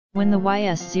When the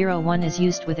YS-01 is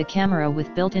used with a camera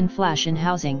with built-in flash in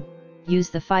housing, use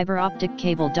the fiber optic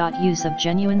cable. Use of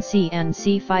genuine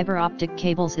CNC fiber optic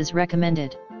cables is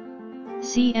recommended.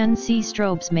 CNC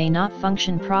strobes may not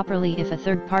function properly if a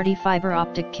third-party fiber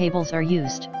optic cables are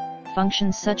used.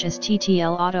 Functions such as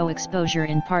TTL auto exposure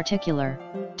in particular.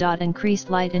 Increased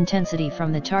light intensity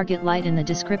from the target light in the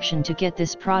description to get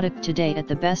this product today at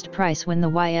the best price. When the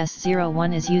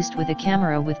YS-01 is used with a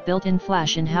camera with built-in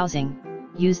flash in housing,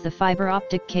 use the fiber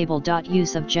optic cable.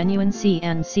 Use of genuine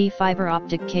CNC fiber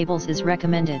optic cables is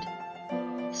recommended.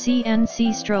 CNC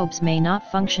strobes may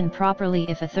not function properly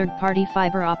if a third-party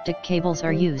fiber optic cables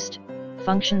are used.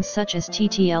 Functions such as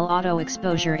TTL auto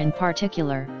exposure in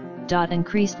particular.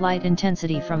 Increased light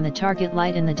intensity from the target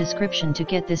light in the description to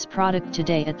get this product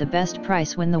today at the best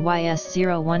price. When the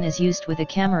YS-01 is used with a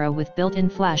camera with built-in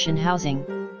flash in housing,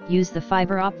 use the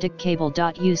fiber optic cable.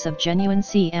 Use of genuine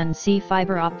CNC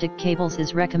fiber optic cables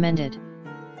is recommended.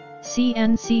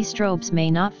 CNC strobes may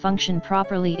not function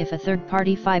properly if a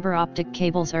third-party fiber optic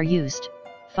cables are used.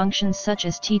 Functions such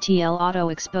as TTL auto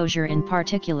exposure in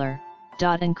particular.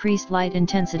 Increased light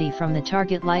intensity from the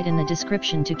target light in the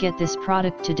description to get this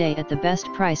product today at the best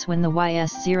price. When the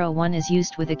YS-01 is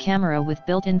used with a camera with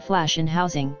built-in flash in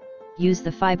housing, use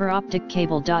the fiber optic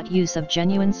cable. Use of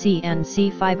genuine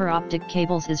CNC fiber optic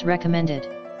cables is recommended.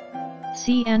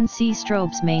 CNC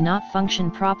strobes may not function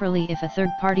properly if a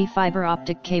third-party fiber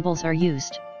optic cables are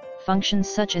used. Functions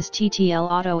such as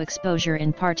TTL auto exposure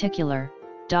in particular.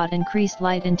 Increased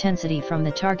light intensity from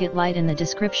the target light in the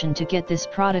description to get this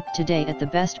product today at the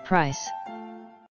best price.